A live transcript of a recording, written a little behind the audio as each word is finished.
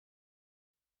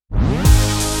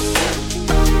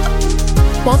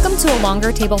Welcome to a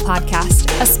Longer Table podcast,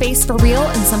 a space for real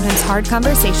and sometimes hard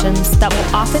conversations that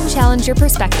will often challenge your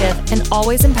perspective and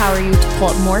always empower you to pull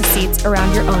up more seats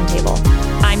around your own table.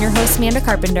 I'm your host, Amanda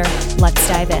Carpenter. Let's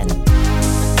dive in.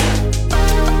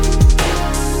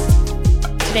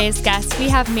 Today's guest, we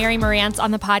have Mary Marantz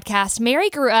on the podcast. Mary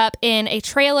grew up in a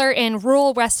trailer in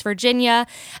rural West Virginia.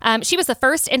 She was the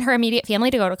first in her immediate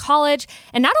family to go to college.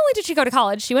 And not only did she go to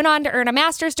college, she went on to earn a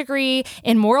master's degree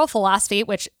in moral philosophy,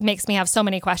 which makes me have so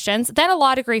many questions, then a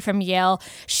law degree from Yale.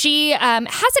 She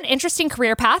has an interesting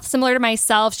career path, similar to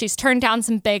myself. She's turned down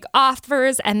some big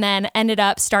offers and then ended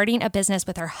up starting a business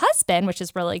with her husband, which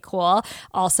is really cool.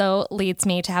 Also leads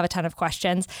me to have a ton of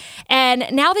questions. And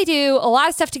now they do a lot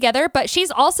of stuff together, but she's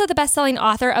also the best-selling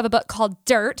author of a book called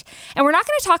Dirt. And we're not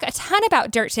going to talk a ton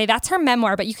about Dirt today. That's her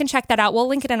memoir, but you can check that out. We'll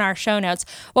link it in our show notes.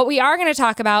 What we are going to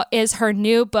talk about is her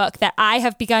new book that I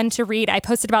have begun to read. I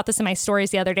posted about this in my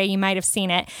stories the other day. You might have seen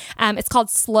it. It's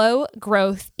called Slow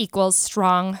Growth Equals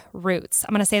Strong Roots.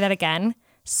 I'm going to say that again.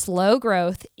 Slow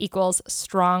growth equals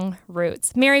strong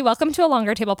roots. Mary, welcome to a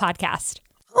Longer Table podcast.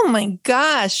 Oh my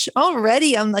gosh.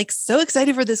 Already I'm like so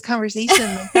excited for this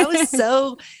conversation. That was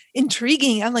so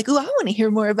intriguing. I'm like, oh, I want to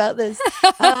hear more about this.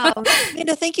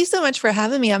 Amanda, thank you so much for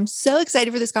having me. I'm so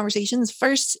excited for this conversation. It's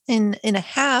first in a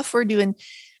half. We're doing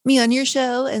me on your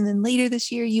show and then later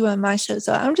this year, you on my show.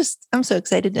 So I'm so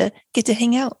excited to get to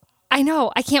hang out. I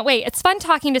know. I can't wait. It's fun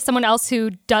talking to someone else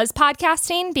who does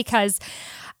podcasting because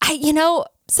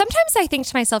sometimes I think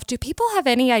to myself, do people have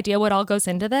any idea what all goes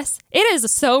into this? It is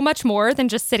so much more than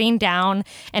just sitting down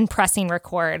and pressing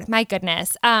record. My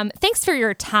goodness. Thanks for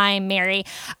your time, Mary.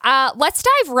 Let's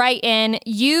dive right in.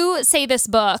 You say this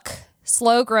book,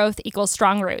 Slow Growth Equals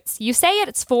Strong Roots. You say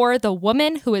it's for the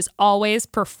woman who is always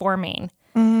performing.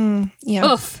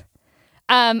 Yeah. Oof.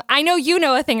 I know you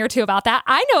know a thing or two about that.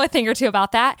 I know a thing or two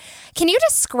about that. Can you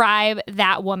describe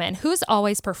that woman who's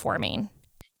always performing?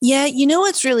 Yeah, you know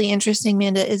what's really interesting,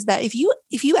 Amanda, is that if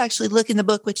you actually look in the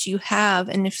book, which you have,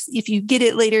 and if you get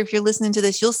it later, if you're listening to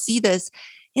this, you'll see this.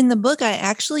 In the book, I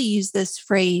actually use this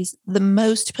phrase, the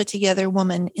most put together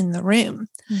woman in the room.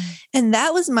 And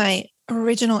that was my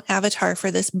original avatar for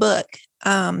this book,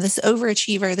 this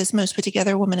overachiever, this most put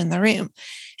together woman in the room.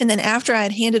 And then after I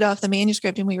had handed off the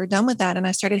manuscript and we were done with that, and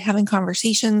I started having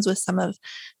conversations with some of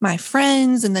my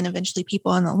friends and then eventually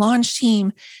people on the launch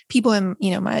team, people in,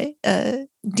 my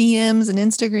DMs and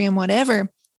Instagram, whatever,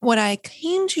 what I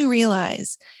came to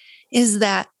realize is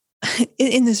that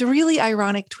in this really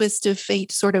ironic twist of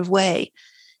fate sort of way,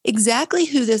 exactly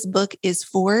who this book is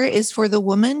for the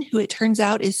woman who it turns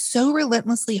out is so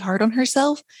relentlessly hard on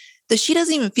herself that she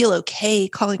doesn't even feel okay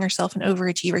calling herself an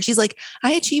overachiever. She's like,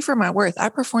 I achieve for my worth. I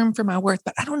perform for my worth,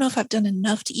 but I don't know if I've done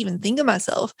enough to even think of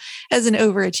myself as an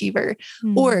overachiever.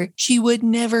 Or she would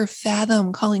never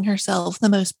fathom calling herself the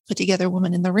most put together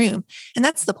woman in the room. And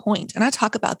that's the point. And I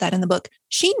talk about that in the book.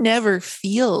 She never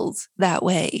feels that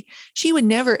way. She would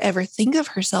never, ever think of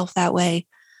herself that way.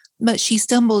 But she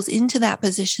stumbles into that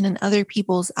position in other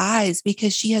people's eyes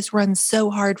because she has run so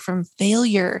hard from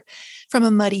failure, from a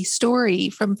muddy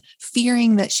story, from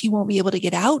fearing that she won't be able to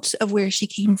get out of where she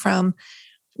came from,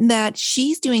 that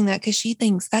she's doing that because she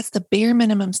thinks that's the bare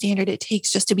minimum standard it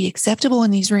takes just to be acceptable in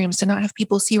these rooms, to not have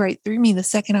people see right through me the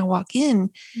second I walk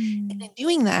in. And in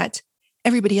doing that,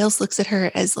 everybody else looks at her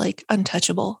as like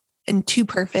untouchable and too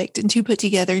perfect and too put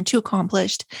together and too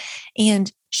accomplished.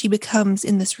 And she becomes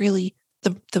in this really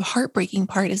the heartbreaking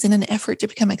part is in an effort to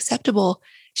become acceptable,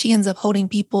 she ends up holding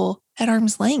people at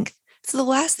arm's length. It's the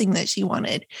last thing that she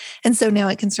wanted. And so now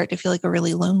it can start to feel like a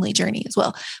really lonely journey as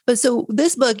well. But so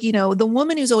this book, the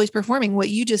woman who's always performing,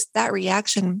 that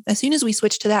reaction, as soon as we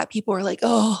switch to that, people are like,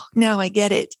 oh, now I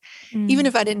get it. Even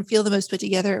if I didn't feel the most put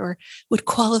together or would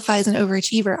qualify as an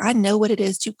overachiever, I know what it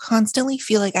is to constantly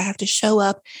feel like I have to show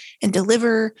up and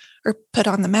deliver or put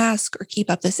on the mask or keep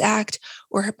up this act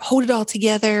or hold it all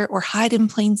together or hide in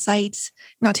plain sight,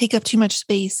 not take up too much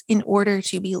space in order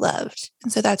to be loved.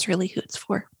 And so that's really who it's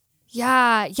for.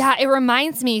 Yeah. It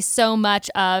reminds me so much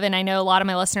of, and I know a lot of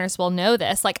my listeners will know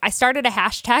this, like I started a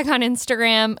hashtag on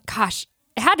Instagram, gosh,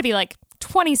 it had to be like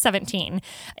 2017,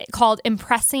 called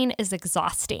Impressing is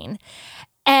Exhausting.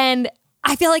 And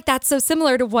I feel like that's so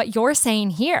similar to what you're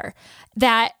saying here,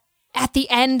 that at the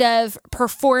end of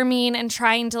performing and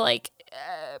trying to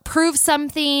prove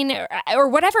something or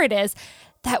whatever it is,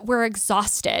 that we're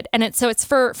exhausted. And it's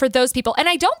for those people. And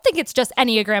I don't think it's just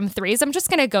Enneagram 3s. I'm just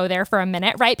going to go there for a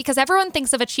minute, right? Because everyone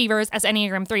thinks of achievers as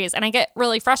Enneagram 3s. And I get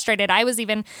really frustrated. I was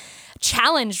even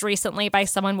challenged recently by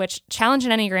someone, which challenge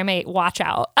an Enneagram 8, watch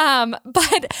out.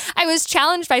 But I was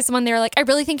challenged by someone. They were like, I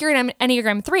really think you're an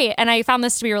Enneagram 3. And I found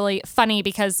this to be really funny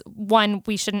because, one,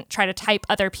 we shouldn't try to type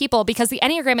other people because the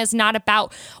Enneagram is not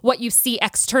about what you see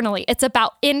externally. It's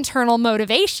about internal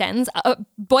motivations,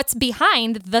 what's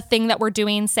behind the thing that we're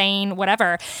doing, saying,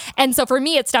 whatever. And so for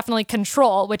me, it's definitely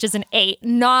control, which is an 8,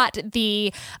 not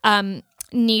the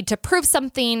need to prove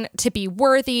something to be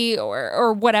worthy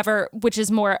or whatever, which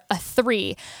is more a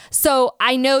 3. So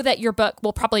I know that your book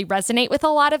will probably resonate with a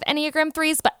lot of Enneagram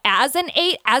 3s, but as an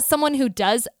 8, as someone who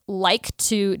does like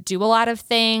to do a lot of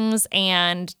things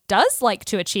and does like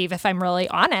to achieve, if I'm really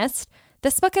honest,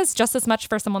 this book is just as much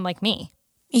for someone like me.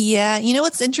 Yeah. You know,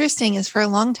 what's interesting is for a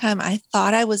long time, I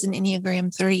thought I was an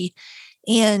Enneagram 3.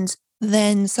 And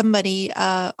then somebody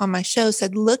on my show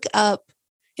said, look up,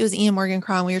 it was Ian Morgan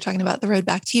Cron. We were talking about The Road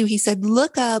Back to You. He said,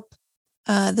 look up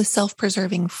the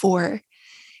self-preserving 4.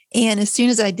 And as soon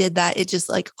as I did that, it just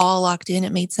like all locked in.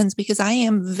 It made sense because I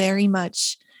am very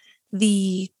much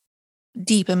the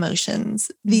deep emotions.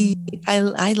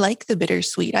 I like the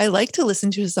bittersweet. I like to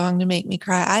listen to a song to make me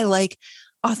cry. I like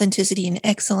authenticity and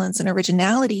excellence and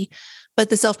originality. But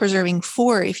the self-preserving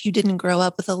 4, if you didn't grow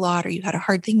up with a lot or you had a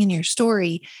hard thing in your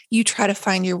story, you try to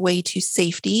find your way to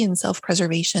safety and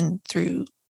self-preservation through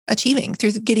achieving,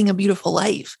 through getting a beautiful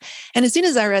life. And as soon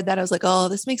as I read that, I was like, oh,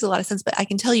 this makes a lot of sense. But I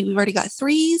can tell you, we've already got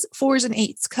 3s, 4s, and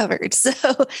 8s covered. So,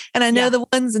 and I know the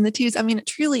 1s and the 2s. I mean,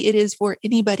 truly, it is for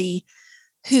anybody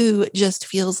who just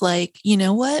feels like, you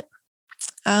know what?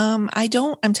 I'm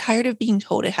tired of being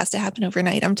told it has to happen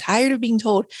overnight. I'm tired of being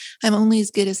told I'm only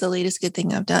as good as the latest good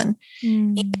thing I've done.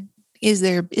 Is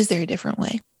there a different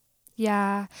way?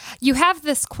 Yeah. You have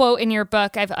this quote in your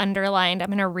book I've underlined. I'm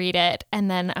going to read it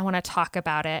and then I want to talk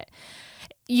about it.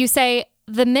 You say,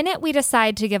 the minute we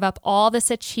decide to give up all this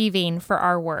achieving for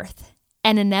our worth,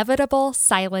 an inevitable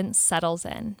silence settles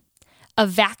in. A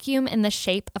vacuum in the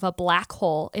shape of a black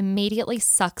hole immediately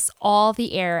sucks all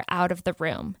the air out of the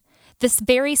room. This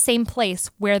very same place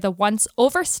where the once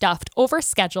overstuffed,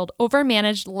 overscheduled,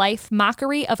 overmanaged life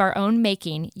mockery of our own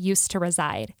making used to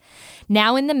reside.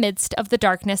 Now in the midst of the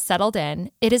darkness settled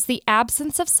in, it is the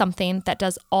absence of something that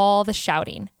does all the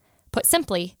shouting. Put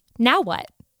simply, now what?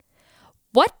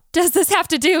 What does this have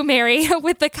to do, Mary,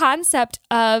 with the concept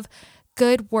of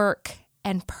good work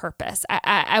and purpose?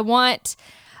 I want,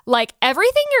 like,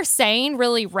 everything you're saying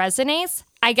really resonates.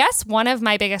 I guess one of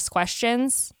my biggest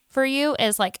questions for you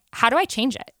is like, how do I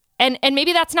change it? And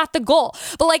maybe that's not the goal,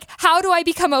 but like, how do I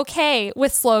become okay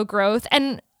with slow growth?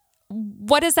 And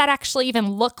what does that actually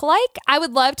even look like? I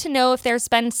would love to know if there's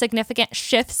been significant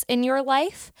shifts in your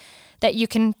life that you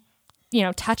can,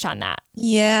 touch on that.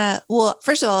 Yeah. Well,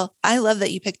 first of all, I love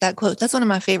that you picked that quote. That's one of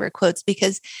my favorite quotes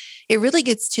because it really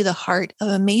gets to the heart of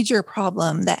a major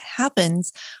problem that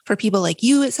happens for people like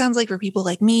you. It sounds like for people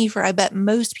like me, for I bet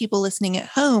most people listening at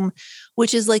home,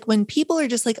 which is like when people are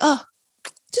just like, oh,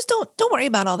 just don't worry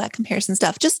about all that comparison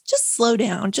stuff. Just slow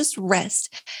down, just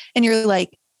rest. And you're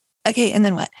like, okay, and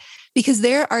then what? Because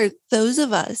there are those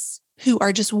of us who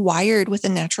are just wired with a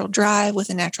natural drive,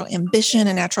 with a natural ambition,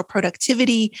 a natural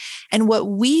productivity. And what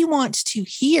we want to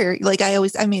hear, like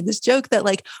I made this joke that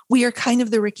like, we are kind of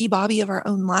the Ricky Bobby of our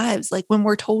own lives. Like when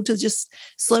we're told to just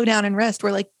slow down and rest,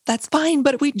 we're like, that's fine,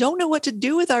 but we don't know what to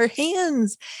do with our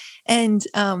hands. And,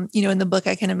 in the book,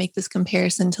 I kind of make this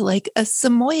comparison to like a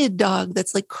Samoyed dog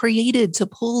that's like created to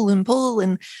pull and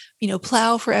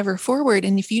plow forever forward.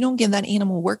 And if you don't give that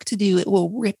animal work to do, it will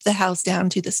rip the house down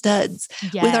to the studs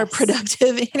with our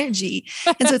productive energy.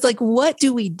 And so it's like, what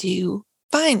do we do?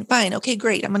 Fine. Okay,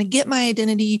 great. I'm going to get my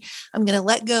identity. I'm going to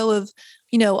let go of,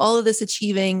 all of this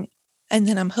achieving. And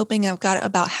then I'm hoping I've got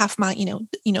about half my,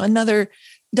 another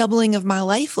doubling of my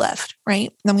life left, right?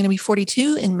 I'm going to be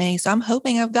 42 in May. So I'm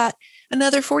hoping I've got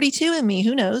another 42 in me.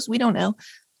 Who knows? We don't know.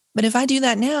 But if I do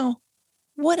that now,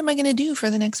 what am I going to do for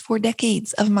the next 4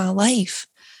 decades of my life?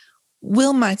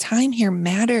 Will my time here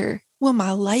matter? Will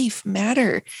my life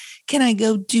matter? Can I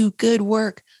go do good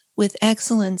work with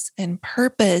excellence and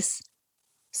purpose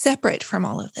separate from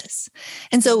all of this?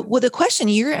 And so the question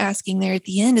you're asking there at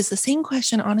the end is the same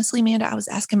question, honestly, Amanda, I was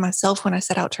asking myself when I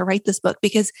set out to write this book,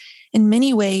 because in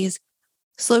many ways,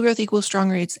 slow growth equals strong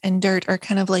roots and dirt are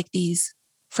kind of like these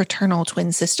fraternal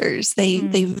twin sisters. They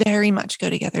very much go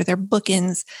together. They're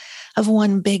bookends of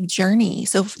one big journey.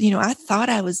 So, I thought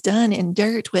I was done in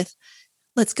dirt with,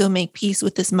 let's go make peace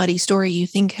with this muddy story you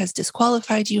think has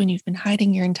disqualified you and you've been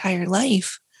hiding your entire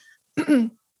life.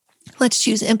 Let's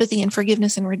choose empathy and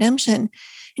forgiveness and redemption.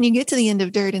 And you get to the end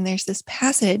of Dirt, and there's this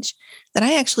passage that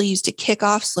I actually used to kick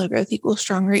off Slow Growth Equals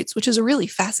Strong Roots, which is a really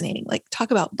fascinating, like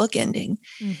talk about bookending.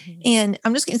 And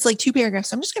it's like 2 paragraphs.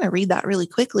 So I'm just going to read that really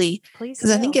quickly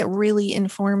because I think it really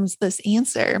informs this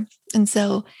answer. And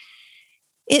so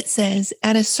it says,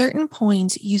 at a certain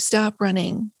point, you stop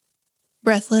running.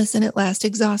 Breathless and at last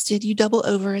exhausted, you double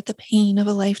over at the pain of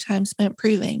a lifetime spent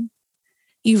proving.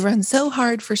 You've run so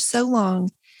hard for so long.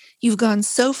 You've gone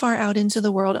so far out into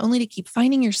the world only to keep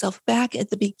finding yourself back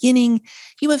at the beginning.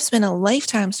 You have spent a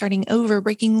lifetime starting over,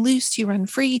 breaking loose to run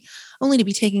free, only to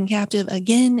be taken captive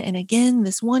again and again.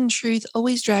 This one truth,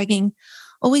 always dragging,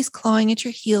 always clawing at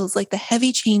your heels like the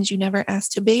heavy chains you never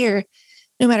asked to bear.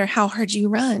 No matter how hard you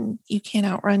run, you can't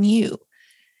outrun you.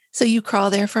 So you crawl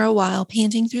there for a while,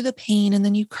 panting through the pain, and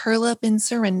then you curl up in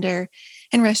surrender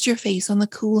and rest your face on the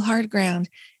cool, hard ground.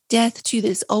 Death to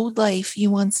this old life you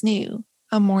once knew.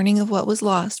 A mourning of what was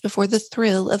lost before the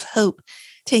thrill of hope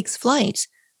takes flight,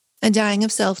 a dying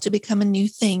of self to become a new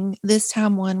thing, this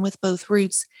time one with both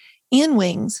roots and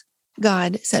wings.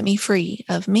 God set me free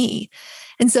of me.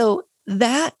 And so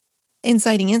that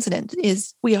inciting incident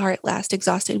is we are at last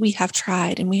exhausted. We have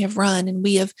tried and we have run and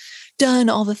we have done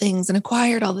all the things and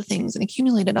acquired all the things and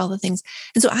accumulated all the things.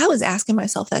 And so I was asking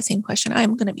myself that same question.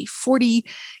 I'm going to be 40,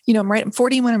 I'm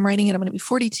 40 when I'm writing it. I'm going to be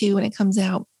 42 when it comes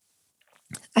out.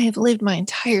 I have lived my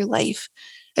entire life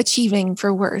achieving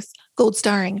for worth, gold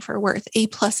starring for worth,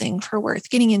 A+ing for worth,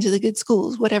 getting into the good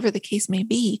schools, whatever the case may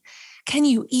be.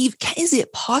 Is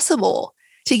it possible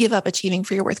to give up achieving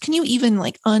for your worth? Can you even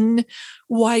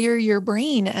unwire your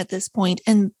brain at this point?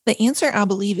 And the answer, I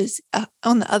believe, is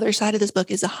on the other side of this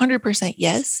book is 100%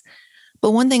 yes.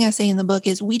 But one thing I say in the book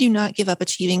is we do not give up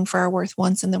achieving for our worth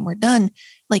once and then we're done.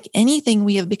 Like anything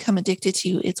we have become addicted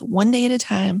to, it's one day at a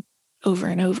time, over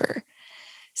and over.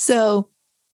 So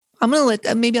I'm going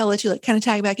to I'll let you kind of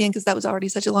tag back in because that was already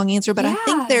such a long answer, but I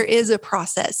think there is a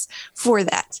process for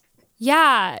that.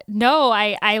 Yeah, no,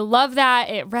 I love that.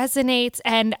 It resonates.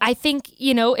 And I think,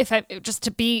 if I just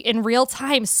to be in real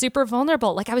time, super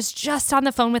vulnerable. Like I was just on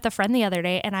the phone with a friend the other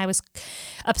day and I was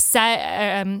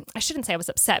upset. I shouldn't say I was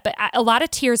upset, but a lot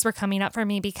of tears were coming up for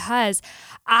me because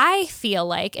I feel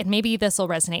like, and maybe this will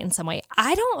resonate in some way,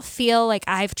 I don't feel like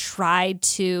I've tried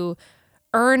to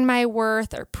earn my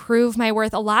worth or prove my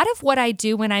worth. A lot of what I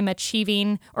do when I'm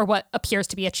achieving or what appears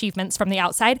to be achievements from the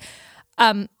outside,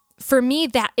 for me,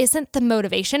 that isn't the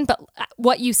motivation, but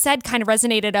what you said kind of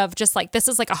resonated of just like, this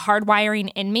is like a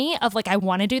hardwiring in me of like, I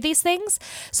want to do these things.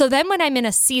 So then when I'm in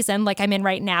a season like I'm in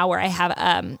right now, where I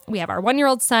have, we have our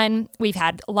 1-year-old son, we've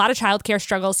had a lot of childcare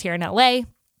struggles here in LA.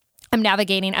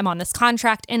 I'm on this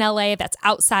contract in LA that's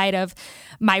outside of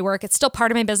my work. It's still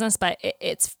part of my business, but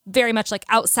it's very much like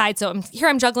outside. So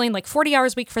I'm juggling like 40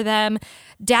 hours a week for them,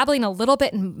 dabbling a little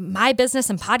bit in my business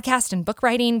and podcast and book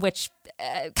writing, which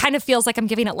kind of feels like I'm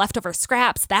giving it leftover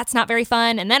scraps. That's not very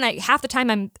fun. And then half the time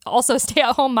I'm also a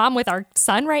stay-at-home mom with our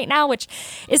son right now, which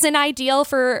isn't ideal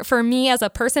for me as a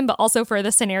person, but also for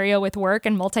the scenario with work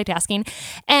and multitasking.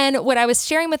 And what I was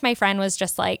sharing with my friend was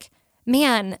just like,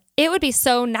 man, it would be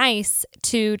so nice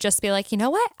to just be like, you know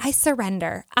what? I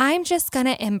surrender. I'm just going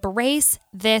to embrace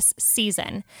this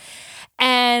season.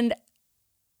 And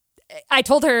I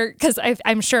told her, because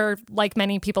I'm sure like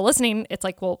many people listening, it's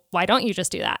like, well, why don't you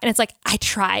just do that? And it's like, I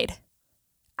tried,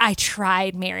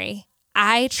 Mary.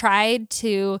 I tried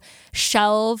to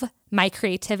shelve my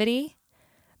creativity,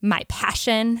 my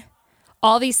passion,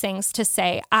 all these things to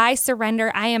say, I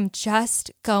surrender. I am just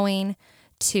going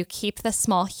to keep the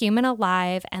small human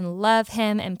alive and love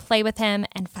him and play with him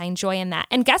and find joy in that.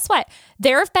 And guess what?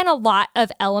 There have been a lot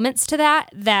of elements to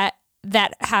that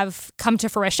have come to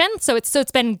fruition. So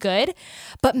it's been good.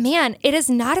 But man, it is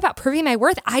not about proving my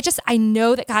worth. I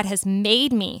know that God has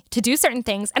made me to do certain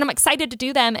things and I'm excited to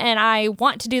do them and I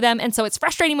want to do them. And so it's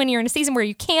frustrating when you're in a season where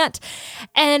you can't.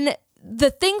 And the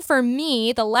thing for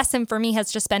me, the lesson for me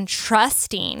has just been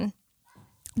trusting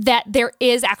that there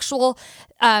is actual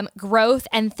growth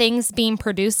and things being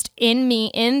produced in me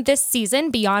in this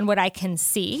season beyond what I can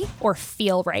see or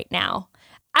feel right now.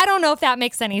 I don't know if that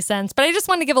makes any sense, but I just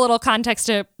want to give a little context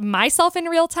to myself in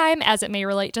real time as it may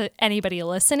relate to anybody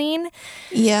listening.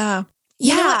 Yeah.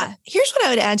 Yeah. Here's what I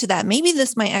would add to that. Maybe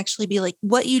this might actually be like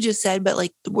what you just said, but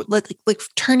like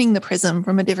turning the prism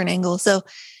from a different angle. So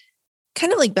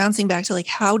kind of like bouncing back to like,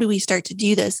 how do we start to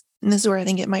do this? And this is where I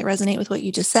think it might resonate with what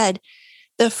you just said.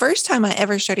 The first time I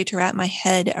ever started to wrap my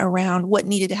head around what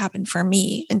needed to happen for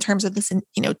me in terms of this,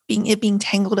 being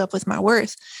tangled up with my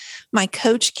worth my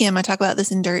coach, Kim, I talk about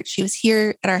this in Dirt. She was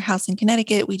here at our house in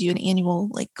Connecticut. We do an annual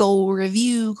like goal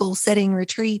review, goal setting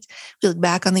retreat. We look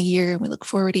back on the year and we look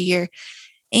forward a year.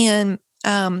 And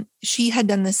she had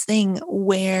done this thing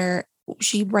where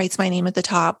she writes my name at the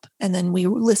top, and then we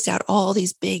list out all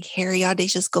these big, hairy,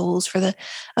 audacious goals for the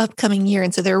upcoming year.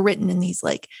 And so they're written in these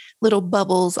like little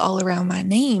bubbles all around my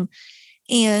name.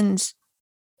 And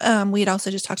we had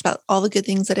also just talked about all the good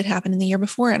things that had happened in the year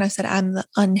before. And I said, I'm the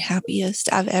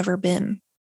unhappiest I've ever been.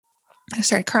 I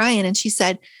started crying, and she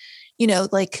said,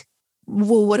 like,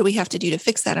 well, what do we have to do to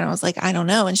fix that? And I was like, I don't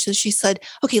know. And she said,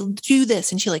 okay, do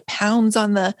this. And she like pounds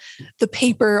on the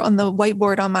paper on the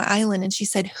whiteboard on my island. And she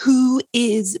said, who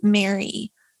is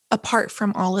Mary apart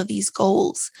from all of these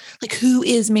goals? Like, who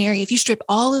is Mary? If you strip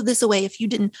all of this away, if you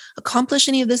didn't accomplish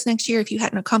any of this next year, if you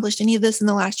hadn't accomplished any of this in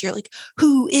the last year, like,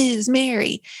 who is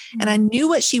Mary? And I knew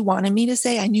what she wanted me to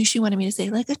say. I knew she wanted me to say,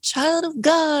 like, a child of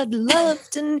God,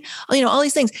 loved, and, all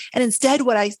these things. And instead,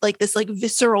 what I like, this like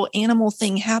visceral animal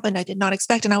thing happened I did not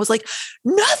expect. And I was like,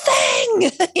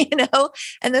 nothing,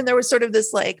 and then there was sort of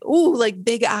this like, ooh, like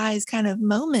big eyes kind of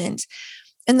moment.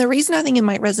 And the reason I think it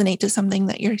might resonate to something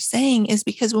that you're saying is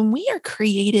because when we are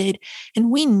created and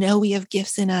we know we have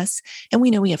gifts in us and we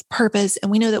know we have purpose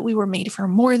and we know that we were made for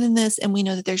more than this and we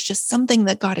know that there's just something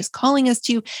that God is calling us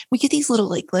to, we get these little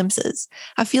like glimpses.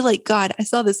 I feel like God, I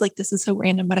saw this, like, this is so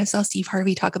random, but I saw Steve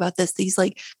Harvey talk about this, these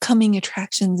like coming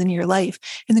attractions in your life.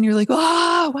 And then you're like,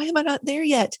 why am I not there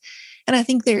yet? And I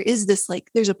think there is this, like,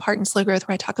 there's a part in slow growth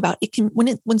where I talk about it can,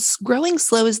 when growing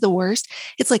slow is the worst,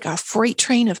 it's like a freight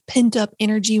train of pent up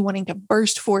energy wanting to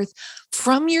burst forth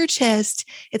from your chest.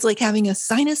 It's like having a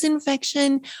sinus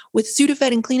infection with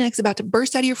Sudafed and Kleenex about to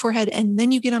burst out of your forehead. And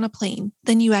then you get on a plane,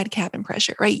 then you add cabin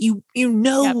pressure, right? You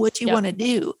know what you want to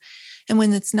do. And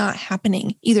when it's not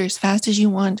happening either as fast as you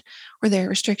want, or there are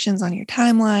restrictions on your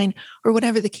timeline, or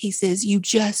whatever the case is, you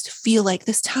just feel like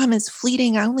this time is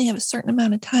fleeting. I only have a certain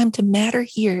amount of time to matter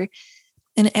here,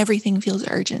 and everything feels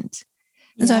urgent.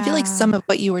 And so I feel like some of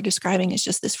what you were describing is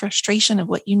just this frustration of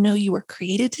what you were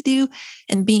created to do,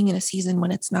 and being in a season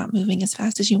when it's not moving as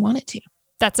fast as you want it to.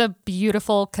 That's a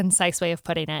beautiful, concise way of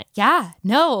putting it. Yeah,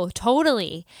 no,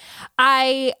 totally.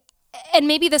 And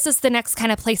maybe this is the next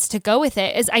kind of place to go with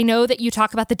it, is I know that you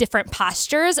talk about the different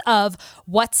postures of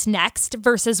what's next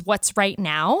versus what's right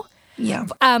now. Yeah.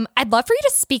 I'd love for you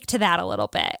to speak to that a little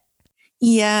bit.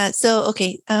 Yeah. So,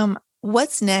 okay.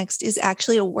 What's next is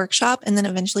actually a workshop and then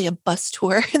eventually a bus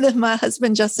tour that my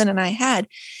husband, Justin, and I had.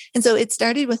 And so it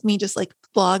started with me just like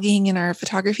blogging in our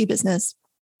photography business.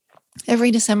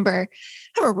 Every December,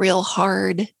 I have a real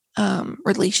hard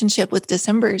relationship with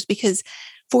Decembers, because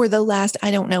for the last,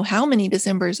 I don't know how many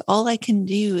Decembers, all I can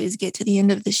do is get to the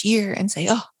end of this year and say,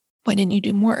 oh, why didn't you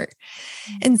do more?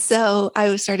 And so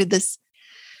I started this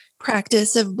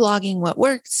practice of blogging what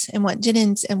worked and what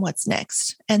didn't and what's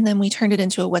next. And then we turned it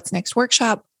into a what's next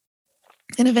workshop.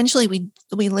 And eventually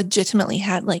we legitimately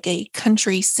had like a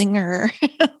country singer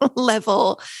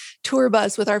level tour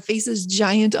bus with our faces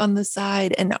giant on the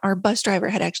side. And our bus driver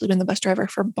had actually been the bus driver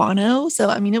for Bono. So,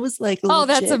 I mean, it was like, oh, legit.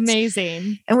 That's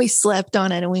amazing. And we slept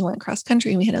on it and we went cross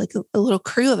country, and we had like a little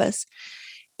crew of us.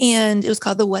 And it was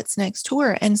called the What's Next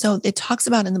Tour. And so it talks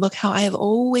about in the book how I have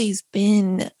always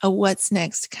been a what's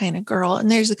next kind of girl.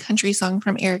 And there's a country song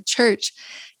from Eric Church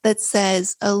that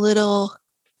says a little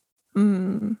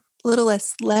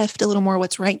less left, a little more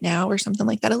what's right now, or something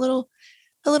like that. A little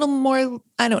more,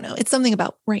 I don't know. It's something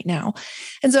about right now.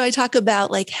 And so I talk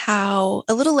about like how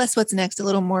a little less what's next, a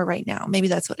little more right now. Maybe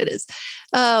that's what it is.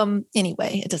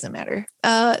 Anyway, it doesn't matter.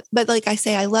 But like I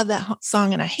say, I love that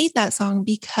song and I hate that song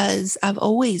because I've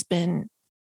always been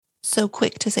so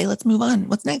quick to say, let's move on.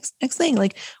 What's next? Next thing.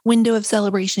 Like, window of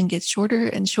celebration gets shorter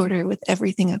and shorter with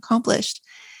everything accomplished.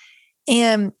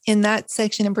 And in that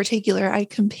section in particular, I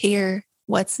compare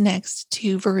what's next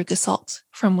to Veruca Salt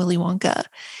from Willy Wonka.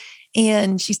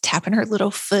 And she's tapping her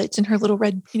little foot in her little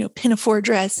red, pinafore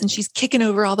dress, and she's kicking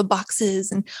over all the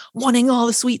boxes and wanting all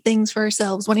the sweet things for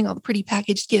herself, wanting all the pretty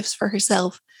packaged gifts for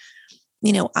herself.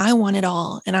 I want it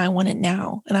all, and I want it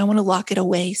now, and I want to lock it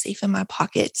away safe in my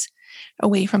pocket,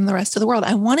 away from the rest of the world.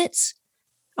 I want it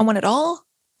all,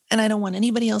 and I don't want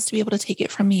anybody else to be able to take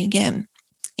it from me again.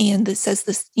 And this says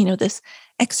this, this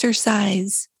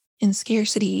exercise in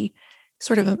scarcity,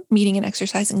 sort of a meeting and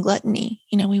exercise in gluttony.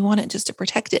 We want it just to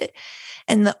protect it.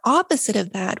 And the opposite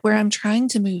of that, where I'm trying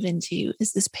to move into,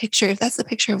 is this picture. If that's the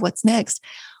picture of what's next,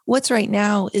 what's right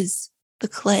now is the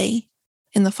clay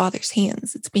in the Father's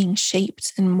hands. It's being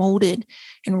shaped and molded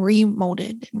and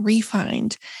remolded and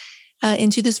refined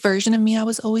into this version of me I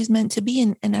was always meant to be.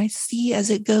 And I see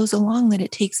as it goes along that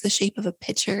it takes the shape of a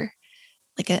pitcher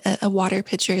like a water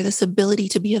pitcher, this ability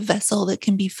to be a vessel that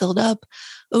can be filled up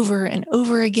over and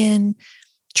over again,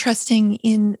 trusting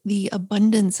in the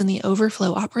abundance and the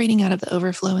overflow, operating out of the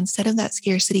overflow instead of that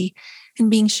scarcity, and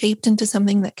being shaped into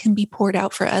something that can be poured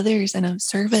out for others and of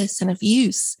service and of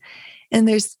use. And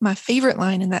there's my favorite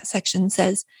line in that section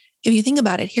says, if you think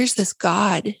about it, here's this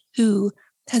God who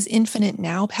has infinite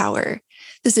now power,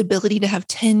 this ability to have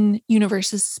 10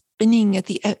 universes spinning at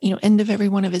the end of every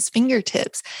one of his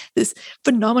fingertips, this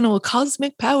phenomenal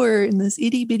cosmic power in this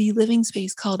itty bitty living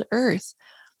space called Earth.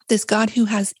 This God who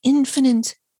has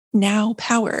infinite now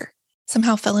power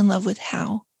somehow fell in love with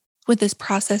how? With this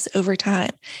process over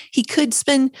time. He could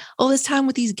spend all this time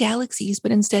with these galaxies,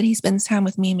 but instead he spends time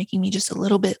with me, making me just a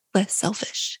little bit less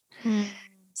selfish.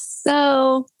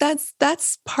 So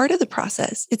that's part of the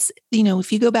process. It's,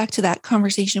 if you go back to that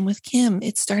conversation with Kim,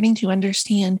 it's starting to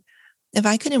understand if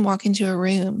I couldn't walk into a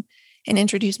room and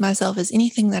introduce myself as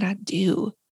anything that I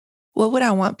do, what would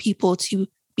I want people to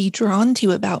be drawn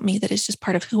to about me that is just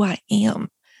part of who I am?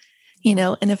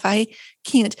 And if I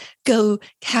can't go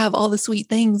have all the sweet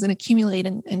things and accumulate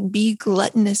and be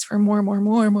gluttonous for more,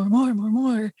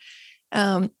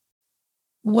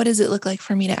 what does it look like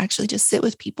for me to actually just sit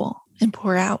with people and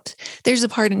pour out? There's a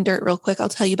part in Dirt real quick I'll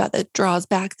tell you about that draws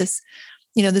back this,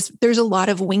 there's a lot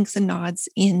of winks and nods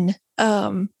in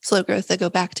Slow Growth that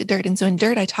go back to Dirt. And so in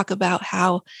Dirt, I talk about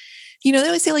how, they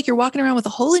always say like you're walking around with a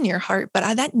hole in your heart,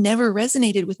 but that never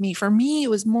resonated with me. For me,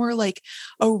 it was more like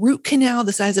a root canal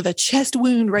the size of a chest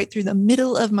wound right through the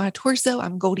middle of my torso.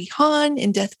 I'm Goldie Hawn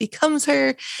in Death Becomes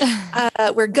Her,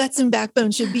 where guts and backbone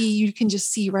should be. You can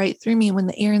just see right through me. And when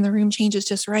the air in the room changes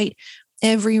just right,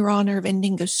 every raw nerve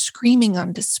ending goes screaming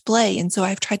on display. And so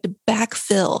I've tried to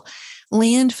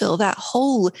landfill that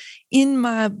hole in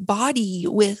my body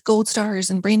with gold stars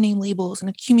and brand name labels and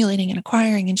accumulating and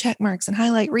acquiring and check marks and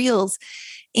highlight reels.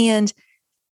 And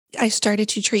I started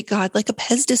to treat God like a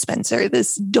Pez dispenser,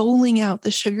 this doling out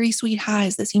the sugary sweet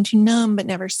highs that seem to numb but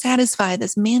never satisfy,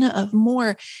 this manna of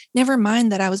more. Never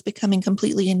mind that I was becoming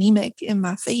completely anemic in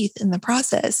my faith in the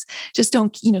process. Just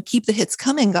don't, keep the hits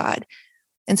coming, God.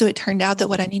 And so it turned out that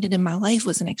what I needed in my life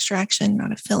was an extraction,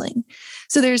 not a filling.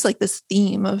 So there's like this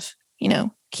theme of,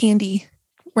 candy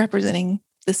representing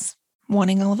this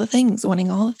wanting all the things,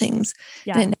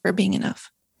 yeah. and it never being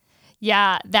enough.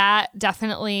 Yeah, that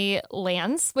definitely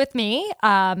lands with me.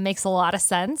 Makes a lot of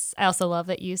sense. I also love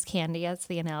that you use candy as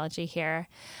the analogy here.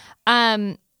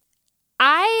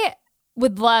 I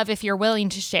would love if you're willing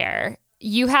to share.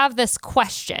 You have this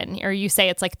question, or you say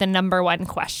it's like the number one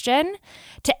question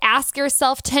to ask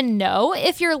yourself to know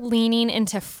if you're leaning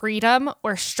into freedom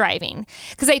or striving.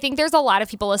 Because I think there's a lot of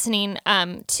people listening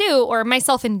too, or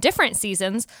myself in different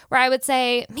seasons, where I would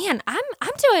say, man, I'm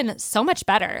doing so much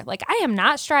better. Like I am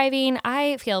not striving.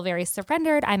 I feel very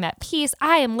surrendered. I'm at peace.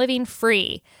 I am living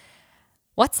free.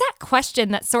 What's that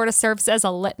question that sort of serves as a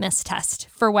litmus test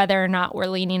for whether or not we're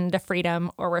leaning into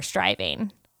freedom or we're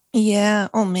striving? Yeah.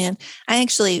 Oh man.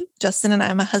 Justin and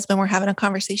I, my husband, were having a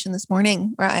conversation this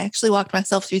morning where I actually walked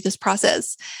myself through this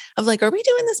process of like, are we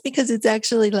doing this because it's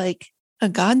actually like a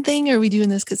God thing? Or are we doing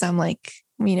this because I'm like,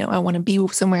 I want to be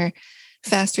somewhere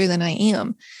faster than I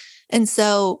am? And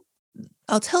so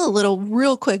I'll tell a little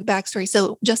real quick backstory.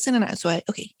 So Justin and I,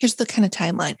 here's the kind of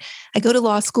timeline. I go to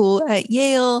law school at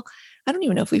Yale. I don't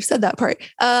even know if we've said that part.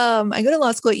 I go to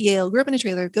law school at Yale, grew up in a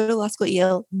trailer, go to law school at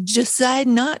Yale, decide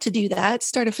not to do that,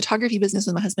 start a photography business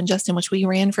with my husband, Justin, which we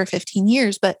ran for 15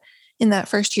 years. But in that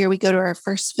first year, we go to our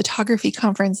first photography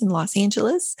conference in Los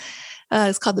Angeles.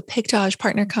 It's called the Pictage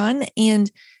PartnerCon.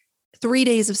 And 3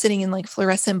 days of sitting in like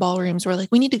fluorescent ballrooms, we're like,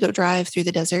 we need to go drive through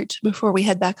the desert before we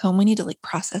head back home. We need to like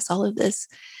process all of this.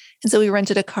 And so we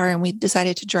rented a car and we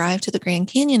decided to drive to the Grand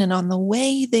Canyon. And on the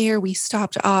way there, we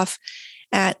stopped off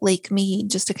at Lake Mead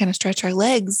just to kind of stretch our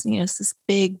legs. It's this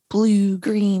big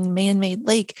blue-green man-made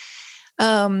lake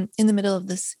in the middle of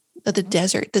the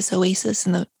desert, this oasis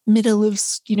in the middle of,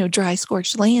 dry,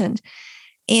 scorched land.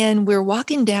 And we're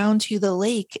walking down to the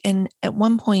lake. And at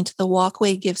one point, the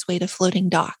walkway gives way to floating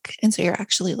dock. And so you're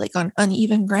actually like on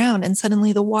uneven ground. And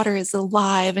suddenly the water is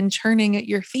alive and churning at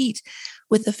your feet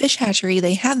with the fish hatchery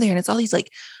they have there. And it's all these like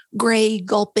gray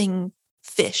gulping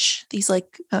fish, these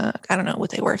like, I don't know what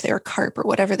they were, if they were carp or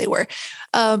whatever they were.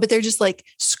 But they're just like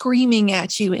screaming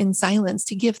at you in silence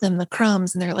to give them the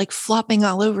crumbs. And they're like flopping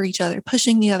all over each other,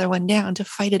 pushing the other one down to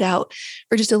fight it out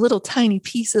for just a little tiny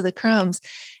piece of the crumbs.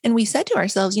 And we said to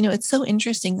ourselves, it's so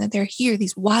interesting that they're here,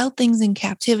 these wild things in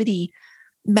captivity,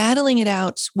 battling it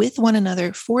out with one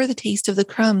another for the taste of the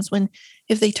crumbs, when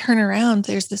if they turn around,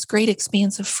 there's this great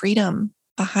expanse of freedom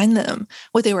behind them,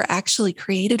 what they were actually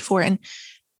created for. And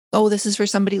oh, this is for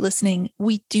somebody listening.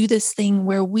 We do this thing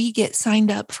where we get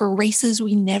signed up for races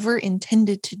we never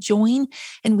intended to join,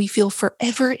 and we feel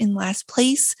forever in last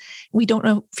place. We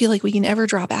don't feel like we can ever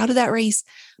drop out of that race.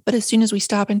 But as soon as we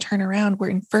stop and turn around, we're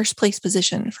in first place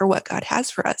position for what God has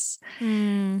for us.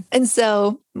 And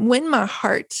so when my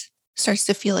heart starts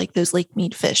to feel like those Lake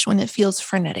Mead fish, when it feels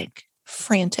frenetic,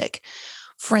 frantic,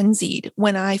 frenzied,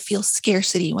 when I feel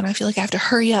scarcity, when I feel like I have to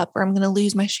hurry up or I'm going to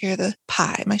lose my share of the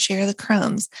pie, my share of the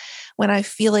crumbs, when I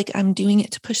feel like I'm doing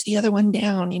it to push the other one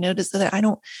down, just so that I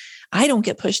don't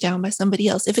get pushed down by somebody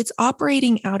else. If it's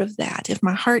operating out of that, if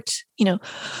my heart,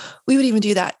 we would even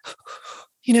do that,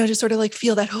 just sort of like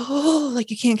feel that, like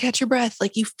you can't catch your breath,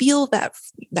 like you feel that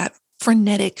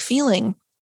frenetic feeling.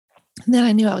 Then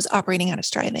I knew I was operating out of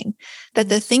striving, that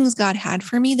the things God had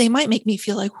for me, they might make me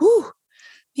feel like, whoo,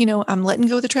 I'm letting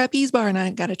go of the trapeze bar and I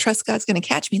got to trust God's going to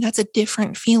catch me. That's a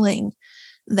different feeling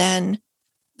than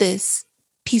this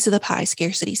piece of the pie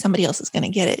scarcity. Somebody else is going to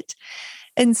get it.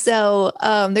 And so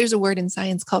there's a word in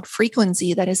science called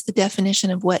frequency that is the definition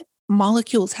of what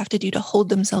molecules have to do to hold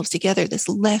themselves together. This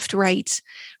left-right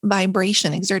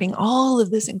vibration, exerting all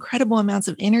of this incredible amounts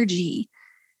of energy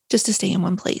just to stay in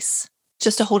one place,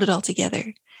 just to hold it all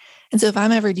together. And so if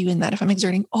I'm ever doing that, if I'm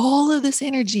exerting all of this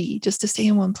energy just to stay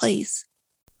in one place,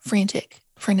 frantic,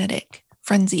 frenetic,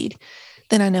 frenzied,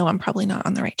 then I know I'm probably not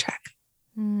on the right track.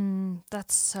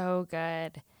 That's so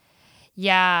good.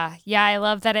 Yeah. I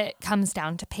love that it comes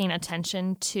down to paying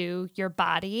attention to your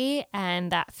body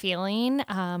and that feeling.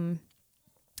 I'm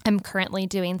currently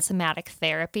doing somatic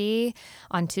therapy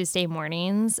on Tuesday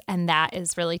mornings, and that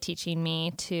is really teaching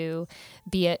me to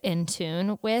be in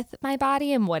tune with my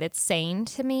body and what it's saying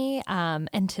to me,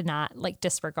 and to not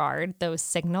disregard those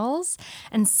signals.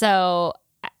 And so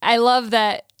I love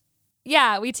that.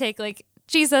 Yeah, we take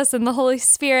Jesus and the Holy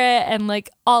Spirit and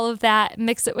all of that,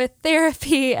 mix it with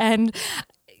therapy, and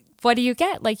what do you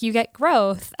get? You get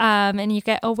growth, and you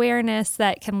get awareness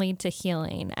that can lead to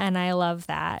healing. And I love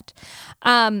that.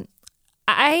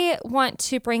 I want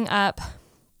to bring up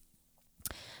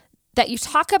that you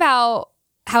talk about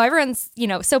how everyone's,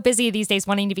 so busy these days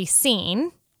wanting to be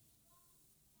seen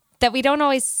that we don't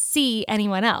always see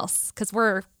anyone else because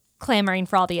we're clamoring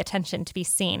for all the attention to be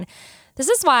seen. This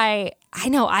is why I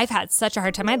know I've had such a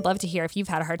hard time. I'd love to hear if you've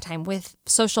had a hard time with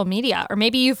social media, or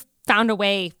maybe you've found a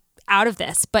way out of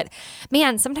this. But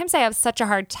man, sometimes I have such a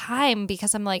hard time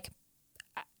because I'm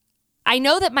I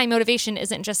know that my motivation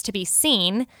isn't just to be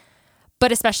seen,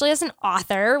 but especially as an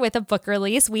author with a book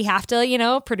release, we have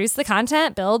to, produce the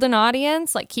content, build an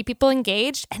audience, keep people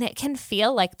engaged. And it can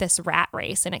feel like this rat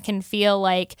race, and it can feel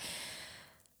like,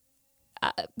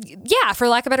 for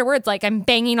lack of better words, I'm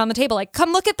banging on the table,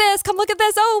 come look at this.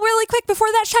 Oh, really quick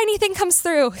before that shiny thing comes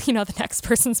through, the next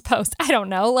person's post. I don't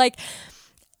know.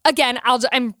 Again,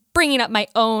 I'm bringing up my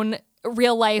own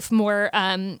real life, more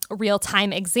real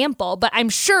time example, but I'm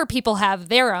sure people have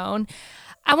their own.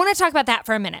 I want to talk about that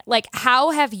for a minute.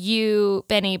 How have you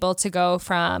been able to go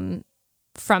from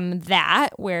that,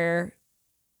 where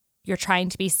you're trying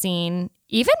to be seen,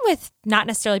 even with not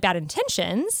necessarily bad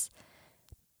intentions,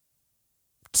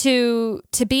 to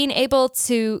being able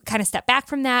to kind of step back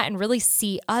from that and really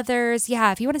see others?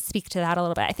 Yeah, if you want to speak to that a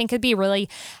little bit, I think it'd be really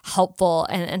helpful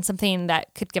and something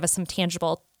that could give us some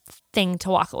tangible thing to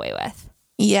walk away with.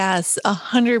 Yes,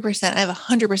 100%. I've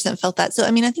 100% felt that. So,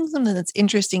 I think something that's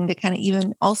interesting to kind of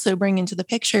even also bring into the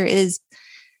picture is,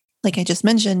 like I just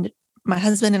mentioned, my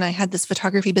husband and I had this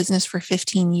photography business for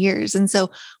 15 years. And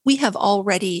so we have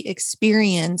already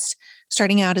experienced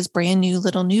starting out as brand new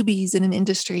little newbies in an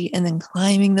industry and then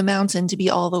climbing the mountain to be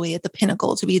all the way at the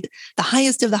pinnacle, to be the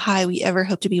highest of the high we ever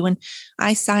hoped to be. When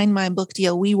I signed my book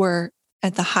deal, we were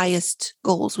at the highest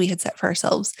goals we had set for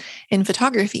ourselves in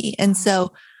photography. And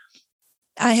so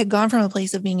I had gone from a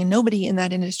place of being a nobody in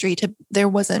that industry to there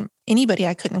wasn't anybody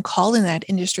I couldn't call in that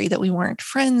industry that we weren't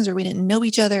friends or we didn't know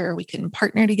each other or we couldn't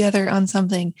partner together on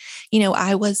something.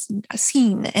 I was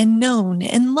seen and known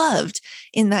and loved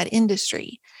in that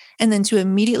industry. And then to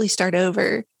immediately start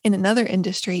over in another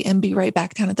industry and be right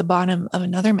back down at the bottom of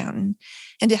another mountain,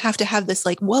 and to have this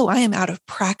whoa, I am out of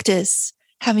practice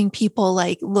having people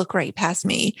look right past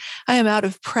me. I am out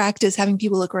of practice having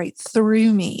people look right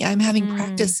through me. I'm having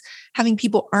practice having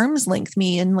people arm's length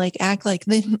me and act like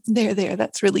they're there.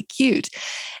 That's really cute.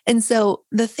 And so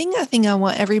the thing I think I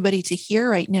want everybody to hear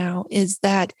right now is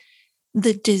that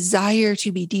the desire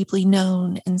to be deeply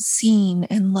known and seen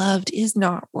and loved is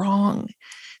not wrong.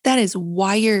 That is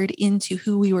wired into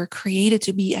who we were created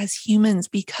to be as humans,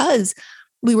 because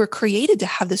We were created to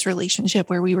have this relationship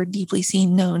where we were deeply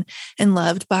seen, known, and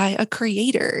loved by a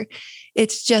creator.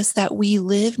 It's just that we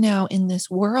live now in this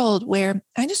world where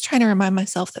I'm just trying to remind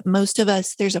myself that most of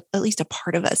us, there's at least a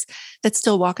part of us that's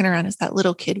still walking around as that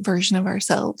little kid version of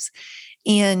ourselves.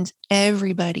 And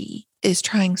everybody is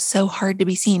trying so hard to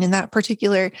be seen. In that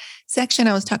particular section,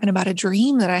 I was talking about a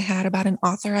dream that I had about an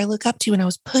author I look up to, and I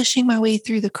was pushing my way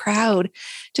through the crowd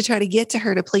to try to get to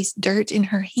her, to place dirt in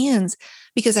her hands,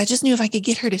 because I just knew if I could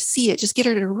get her to see it, just get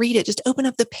her to read it, just open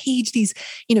up the page, these,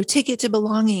 ticket to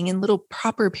belonging in little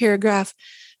proper paragraph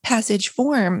passage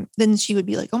form, then she would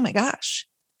be like, oh my gosh,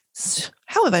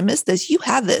 how have I missed this? You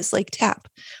have this, like tap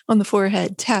on the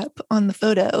forehead, tap on the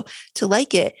photo to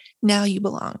like it. Now you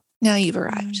belong. Now you've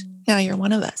arrived. Now you're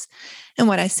one of us. And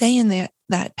what I say in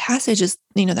that passage is,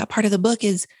 that part of the book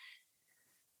is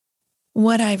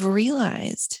what I've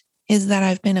realized is that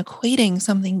I've been equating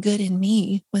something good in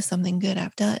me with something good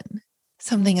I've done,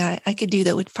 something I could do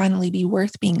that would finally be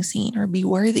worth being seen or be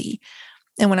worthy.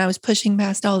 And when I was pushing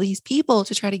past all these people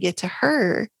to try to get to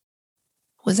her,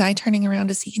 was I turning around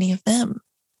to see any of them,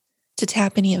 to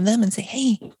tap any of them and say,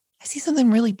 hey, I see something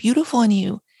really beautiful in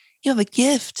you. You have a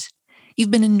gift.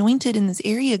 You've been anointed in this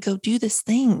area. Go do this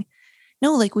thing.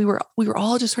 No, like we were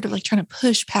all just sort of like trying to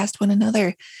push past one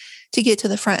another to get to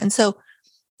the front. And so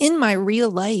in my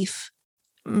real life,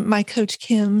 my coach,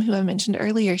 Kim, who I mentioned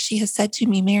earlier, she has said to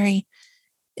me, Mary,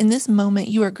 in this moment,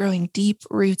 you are growing deep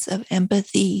roots of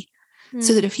empathy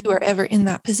so that if you are ever in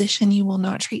that position, you will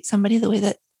not treat somebody the way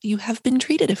that you have been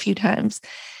treated a few times.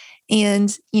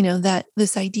 And, that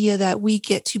this idea that we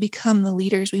get to become the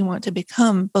leaders we want to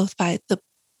become, both by the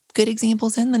good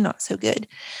examples and the not so good.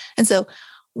 And so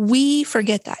we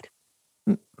forget that.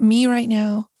 Me right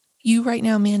now, you right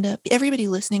now, Amanda, everybody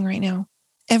listening right now,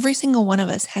 every single one of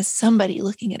us has somebody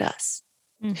looking at us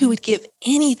who would give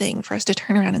anything for us to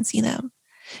turn around and see them.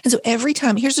 And so every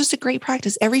time, here's just a great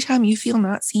practice. Every time you feel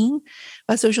not seen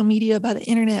by social media, by the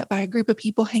internet, by a group of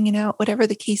people hanging out, whatever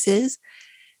the case is,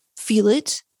 feel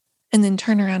it and then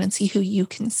turn around and see who you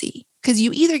can see. Because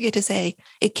you either get to say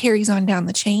it carries on down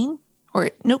the chain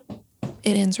or nope,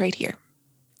 it ends right here.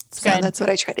 So that's what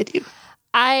I try to do.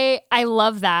 I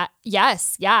love that.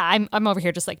 Yes. Yeah. I'm over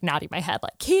here just like nodding my head,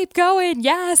 like keep going.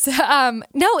 Yes.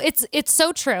 No, it's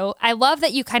so true. I love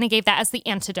that you kind of gave that as the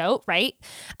antidote, right?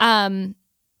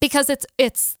 Because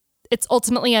it's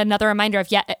ultimately another reminder of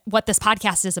what this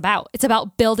podcast is about. It's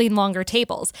about building longer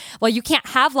tables. Well, you can't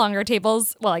have longer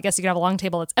tables. Well, I guess you can have a long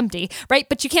table that's empty, right?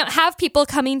 But you can't have people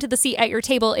coming to the seat at your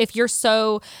table if you're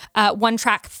so one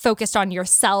track focused on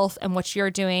yourself and what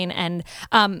you're doing. And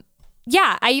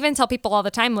I even tell people all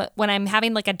the time when I'm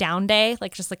having like a down day,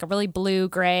 like just like a really blue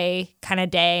gray kind of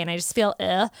day, and I just feel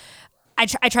I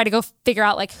try to go figure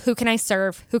out like who can I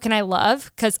serve, who can I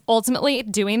love, because ultimately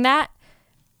doing that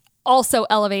also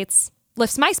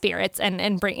lifts my spirits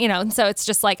and bring, and so it's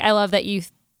just like, I love that you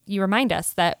remind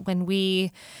us that when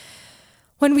we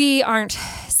aren't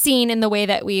seen in the way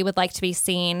that we would like to be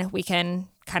seen, we can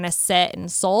kind of sit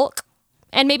and sulk,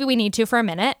 and maybe we need to for a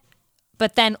minute,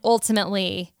 but then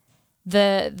ultimately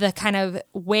the kind of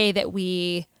way that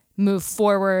we move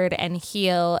forward and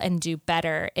heal and do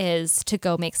better is to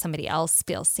go make somebody else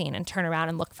feel seen and turn around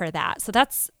and look for that. So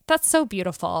that's so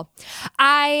beautiful.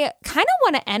 I kind of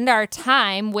want to end our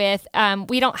time with,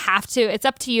 we don't have to, it's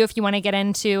up to you if you want to get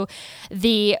into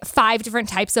the 5 different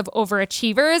types of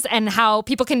overachievers and how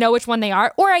people can know which one they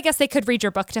are, or I guess they could read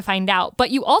your book to find out, but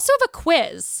you also have a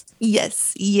quiz.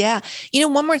 Yes. Yeah.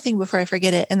 One more thing before I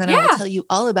forget it, and then I will tell you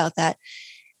all about that.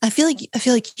 I feel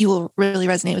like you will really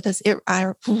resonate with this. It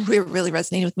really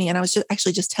resonated with me. And I was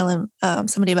just telling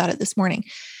somebody about it this morning.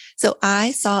 So I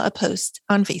saw a post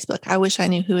on Facebook. I wish I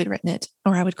knew who had written it,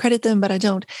 or I would credit them, but I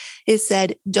don't. It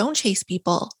said, don't chase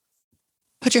people.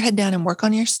 Put your head down and work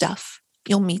on your stuff.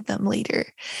 You'll meet them later.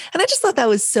 And I just thought that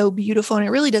was so beautiful. And it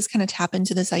really does kind of tap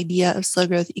into this idea of slow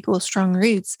growth equals strong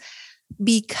roots,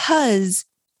 because,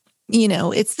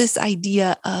 it's this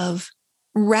idea of,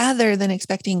 rather than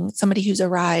expecting somebody who's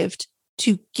arrived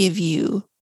to give you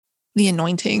the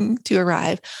anointing to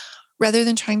arrive, rather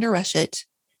than trying to rush it,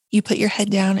 you put your head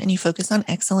down and you focus on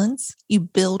excellence. You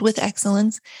build with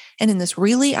excellence. And in this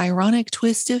really ironic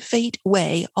twist of fate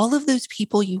way, all of those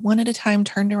people you one at a time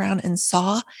turned around and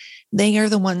saw, they are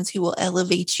the ones who will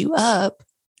elevate you up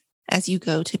as you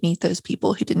go to meet those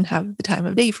people who didn't have the time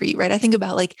of day for you, right? I think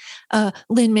about like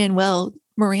Lin-Manuel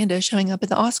Miranda showing up at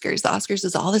the Oscars. The Oscars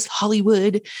is all this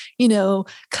Hollywood,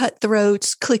 cutthroat,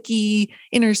 cliquey,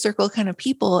 inner circle kind of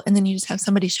people. And then you just have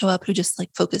somebody show up who just like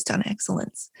focused on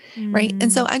excellence, right?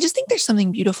 And so I just think there's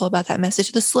something beautiful about that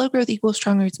message. The slow growth equals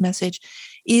strong roots message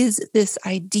is this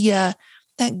idea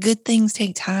that good things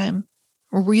take time.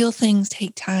 Real things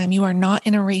take time. You are not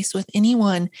in a race with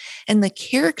anyone. And the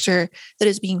character that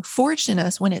is being forged in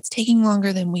us when it's taking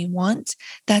longer than we want,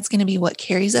 that's going to be what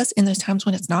carries us in those times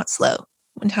when it's not slow.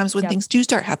 When times when things do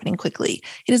start happening quickly,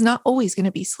 it is not always going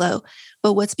to be slow,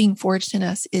 but what's being forged in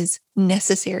us is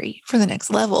necessary for the next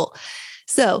level.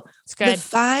 So the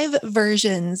 5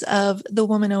 versions of the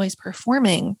woman always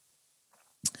performing,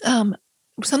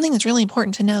 something that's really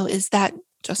important to know is that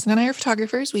Justin and I are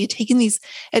photographers. We had taken these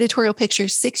editorial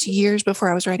pictures 6 years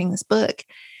before I was writing this book.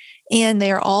 And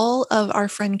they are all of our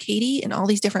friend Katie in all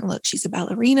these different looks. She's a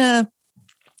ballerina.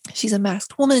 She's a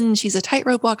masked woman. She's a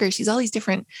tightrope walker. She's all these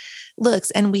different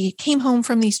looks. And we came home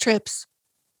from these trips,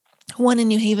 one in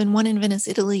New Haven, one in Venice,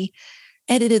 Italy,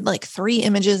 edited like 3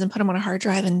 images and put them on a hard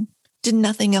drive and did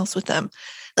nothing else with them.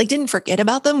 Like, didn't forget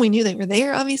about them. We knew they were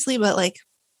there, obviously, but like,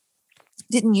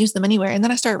 didn't use them anywhere. And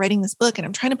then I started writing this book and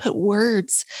I'm trying to put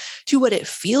words to what it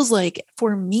feels like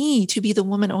for me to be the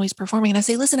woman always performing. And I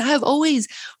say, listen, I have always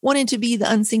wanted to be the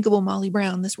unsinkable Molly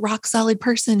Brown, this rock solid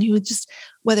person who would just,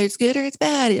 whether it's good or it's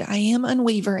bad, I am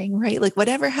unwavering, right? Like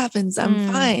whatever happens,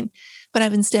 I'm fine. But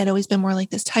I've instead always been more like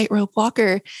this tightrope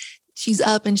walker. She's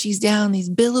up and she's down, these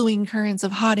billowing currents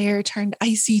of hot air turned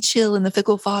icy chill in the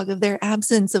fickle fog of their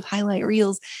absence of highlight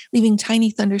reels, leaving tiny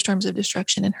thunderstorms of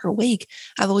destruction in her wake.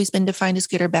 I've always been defined as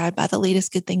good or bad by the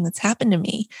latest good thing that's happened to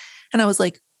me. And I was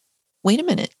like, wait a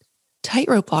minute,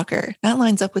 tightrope walker, that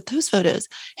lines up with those photos.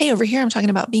 Hey, over here, I'm talking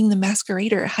about being the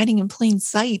masquerader, hiding in plain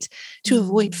sight to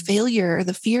avoid failure or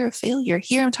the fear of failure.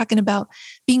 Here, I'm talking about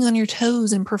being on your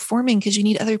toes and performing because you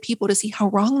need other people to see how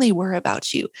wrong they were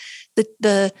about you.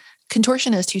 The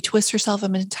contortionist who twists herself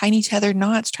up in tiny tethered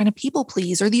knots trying to people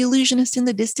please, or the illusionist in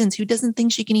the distance who doesn't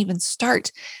think she can even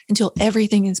start until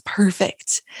everything is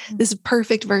perfect. This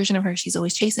perfect version of her she's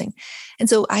always chasing. And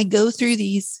so I go through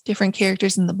these different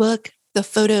characters in the book. The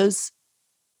photos,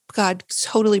 God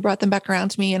totally brought them back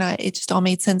around to me. And it just all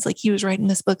made sense. Like he was writing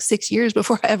this book 6 years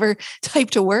before I ever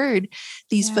typed a word.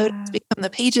 These photos become the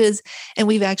pages. And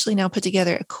we've actually now put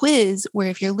together a quiz where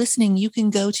if you're listening, you can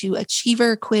go to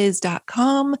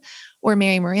achieverquiz.com or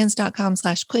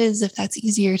marymorantz.com/quiz if that's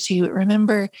easier to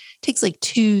remember. It takes like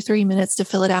 2-3 minutes to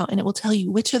fill it out. And it will tell you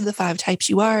which of the 5 types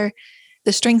you are,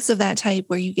 the strengths of that type,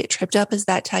 where you get tripped up as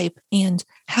that type, and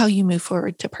how you move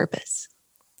forward to purpose.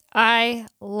 I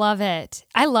love it.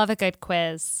 I love a good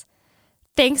quiz.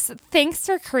 Thanks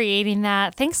for creating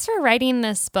that. Thanks for writing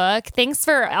this book. Thanks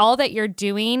for all that you're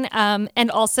doing.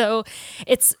 And also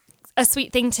it's a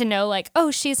sweet thing to know, like,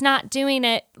 oh, she's not doing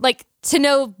it, like to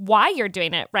know why you're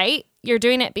doing it, right? You're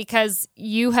doing it because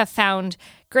you have found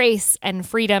grace and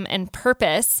freedom and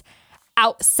purpose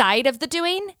outside of the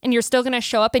doing, and you're still going to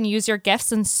show up and use your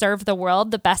gifts and serve the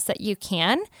world the best that you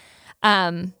can.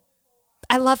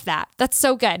 I love that. That's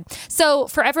so good. So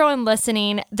for everyone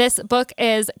listening, this book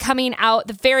is coming out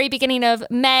the very beginning of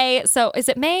May. So is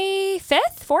it May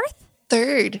 5th, 4th?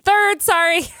 3rd,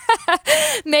 sorry.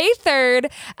 May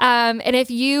 3rd. And if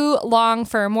you long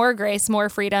for more grace, more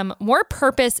freedom, more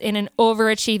purpose in an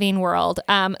overachieving world,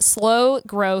 slow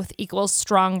growth equals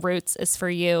strong roots is for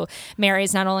you.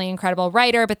 Mary's not only an incredible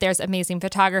writer, but there's amazing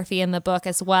photography in the book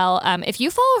as well. If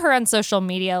you follow her on social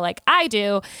media like I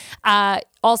do,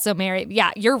 also Mary,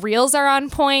 your reels are on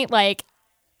point. Like,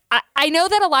 I know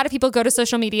that a lot of people go to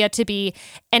social media to be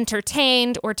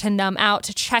entertained or to numb out,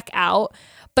 to check out.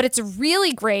 But it's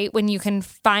really great when you can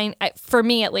find, for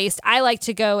me at least, I like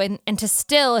to go and to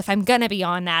still, if I'm going to be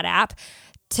on that app,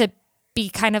 to be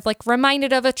kind of like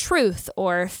reminded of a truth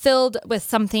or filled with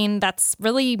something that's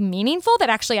really meaningful that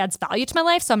actually adds value to my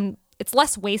life. So it's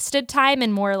less wasted time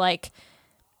and more like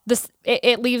this.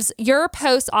 It leaves, your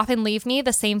posts often leave me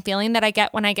the same feeling that I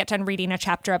get when I get done reading a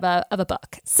chapter of a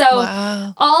book. So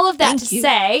all of that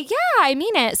say, I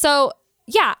mean it. So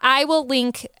I will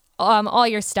link all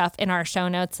your stuff in our show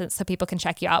notes so people can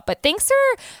check you out. But thanks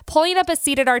for pulling up a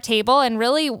seat at our table and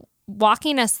really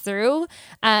walking us through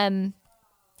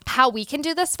how we can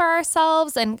do this for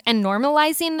ourselves and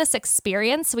normalizing this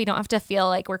experience so we don't have to feel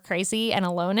like we're crazy and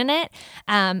alone in it.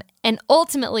 And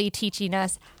ultimately teaching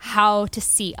us how to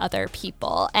see other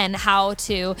people and how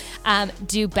to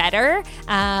do better.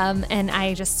 And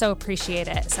I just so appreciate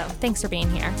it. So thanks for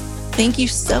being here. Thank you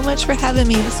so much for having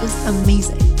me. This was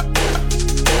amazing.